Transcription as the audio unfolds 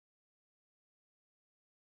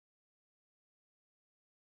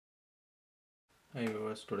Hi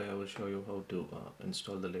viewers, today I will show you how to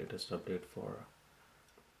install the latest update for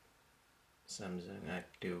Samsung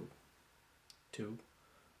Active 2,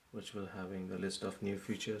 which will having the list of new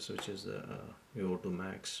features, which is the VO2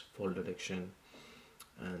 Max, fall detection,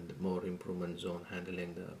 and more improvements on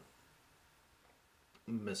handling the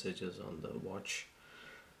messages on the watch.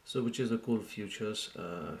 So which is the cool features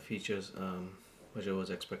which I was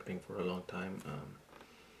expecting for a long time.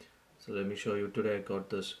 So let me show you. Today I got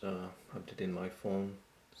this update in my phone.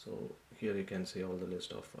 So here you can see all the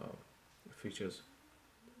list of features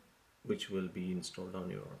which will be installed on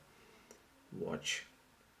your watch.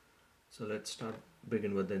 So let's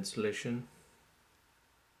begin with the installation.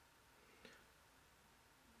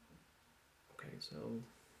 Okay, so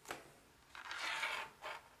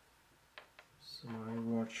my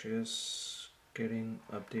watch is getting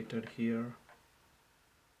updated here.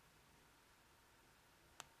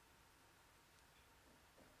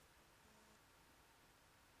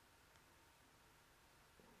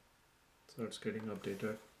 So it's getting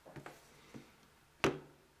updated.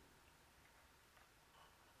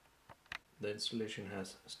 The installation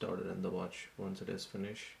has started in the watch. Once it is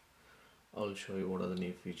finished, I'll show you what are the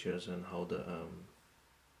new features and how the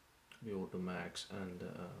VO2 Max and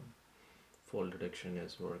fall detection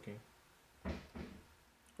is working.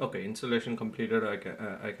 Okay, installation completed.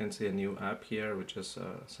 I can see a new app here, which is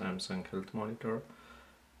Samsung Health Monitor.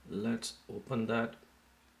 Let's open that.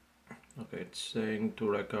 Okay, it's saying to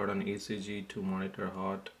record an ECG to monitor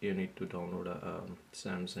heart, you need to download a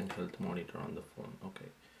Samsung Health Monitor on the phone. Okay,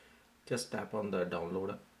 just tap on the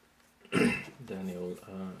download, then you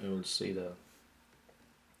will see the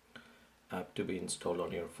app to be installed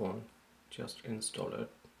on your phone. Just install it.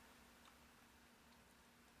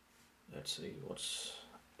 Let's see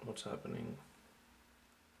what's happening.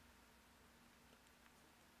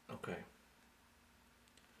 Okay,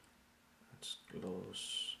 let's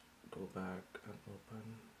close, go back and open.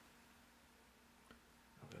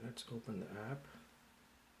 Okay, let's open the app.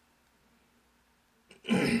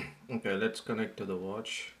 Okay, let's connect to the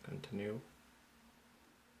watch. Continue.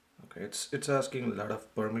 Okay, it's asking a lot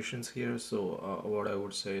of permissions here. So what I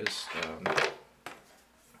would say is,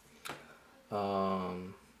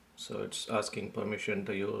 so it's asking permission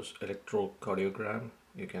to use electrocardiogram.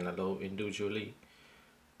 You can allow individually,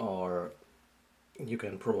 or you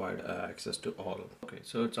can provide access to all. Okay,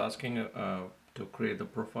 so it's asking to create the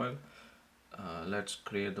profile. Let's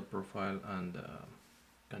create the profile and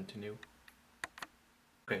continue.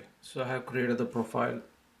 Okay, so I have created the profile.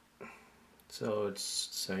 So it's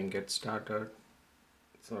saying get started.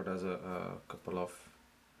 So it has a couple of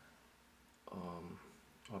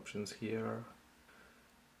options here.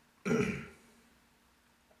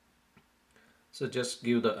 So just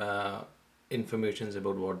give the informations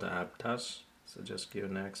about what the app does. So just give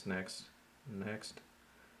next, next, next.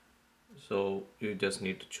 So you just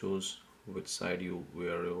need to choose which side you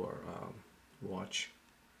wear your watch.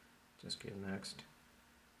 Just give next.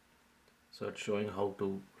 So it's showing how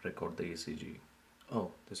to record the ECG.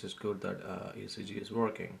 Oh, this is good that ECG is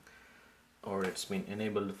working, or it's been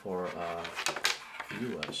enabled for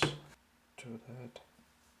US. Do that.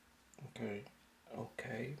 Okay.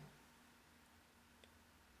 Okay.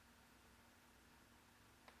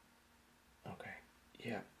 Okay.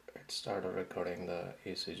 Yeah, it started recording the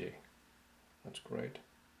ECG. That's great.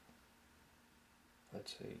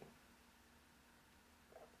 Let's see.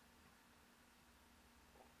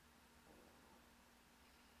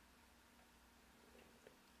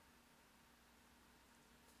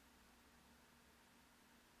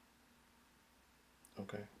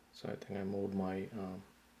 Okay, so I think I moved my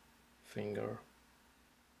finger.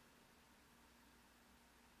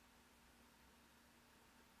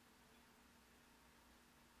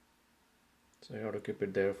 So you have to keep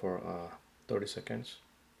it there for 30 seconds.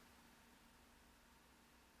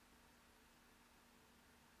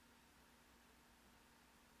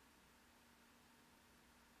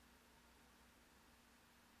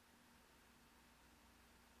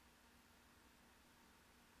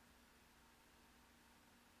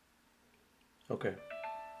 Okay,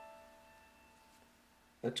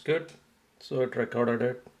 that's good. So it recorded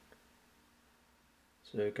it.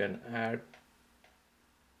 So you can add.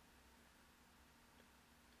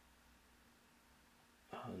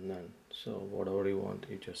 None. So whatever you want,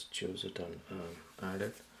 you just choose it and add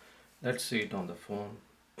it. Let's see it on the phone.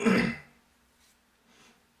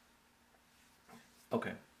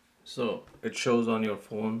 Okay, so it shows on your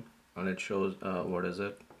phone, and it shows what is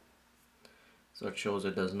it. So it shows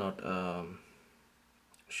it does not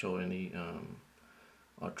show any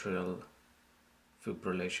atrial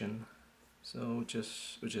fibrillation, so which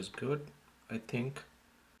is good, I think.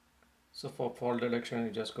 So for fault detection,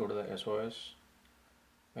 you just go to the SOS,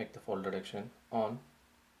 make the fault detection on.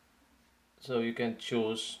 So you can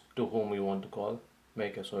choose to whom you want to call.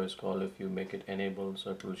 Make SOS call. If you make it enabled,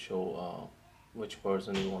 so it will show which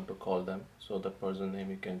person you want to call them. So the person name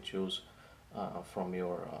you can choose from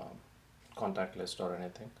your contact list or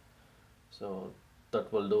anything. So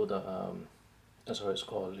that will do the SOS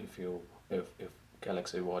call if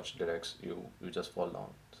Galaxy Watch detects you just fall down.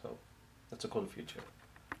 So that's a cool feature.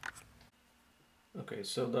 Okay,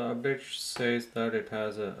 so the update says that it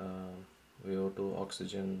has a VO2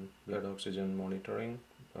 oxygen, blood oxygen monitoring,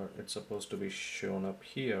 but it's supposed to be shown up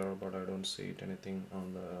here, but I don't see it anything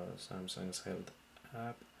on the Samsung's Health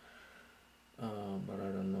app. But I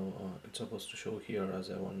don't know. It's supposed to show here as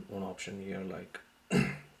a one option here, like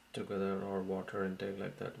together or water intake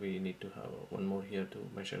like that. We need to have one more here to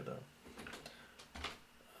measure the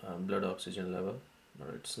blood oxygen level, but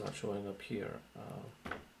it's not showing up here.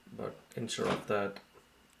 But instead of that,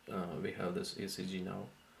 we have this ECG now,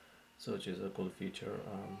 so which is a cool feature.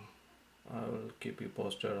 I will keep you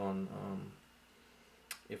posted on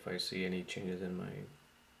if I see any changes in my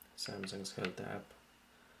Samsung's Health app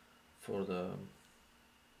for the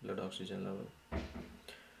blood oxygen level.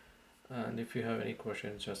 And if you have any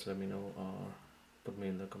questions, just let me know or put me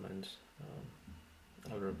in the comments.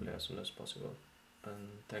 I'll reply as soon as possible. And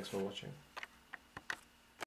thanks for watching.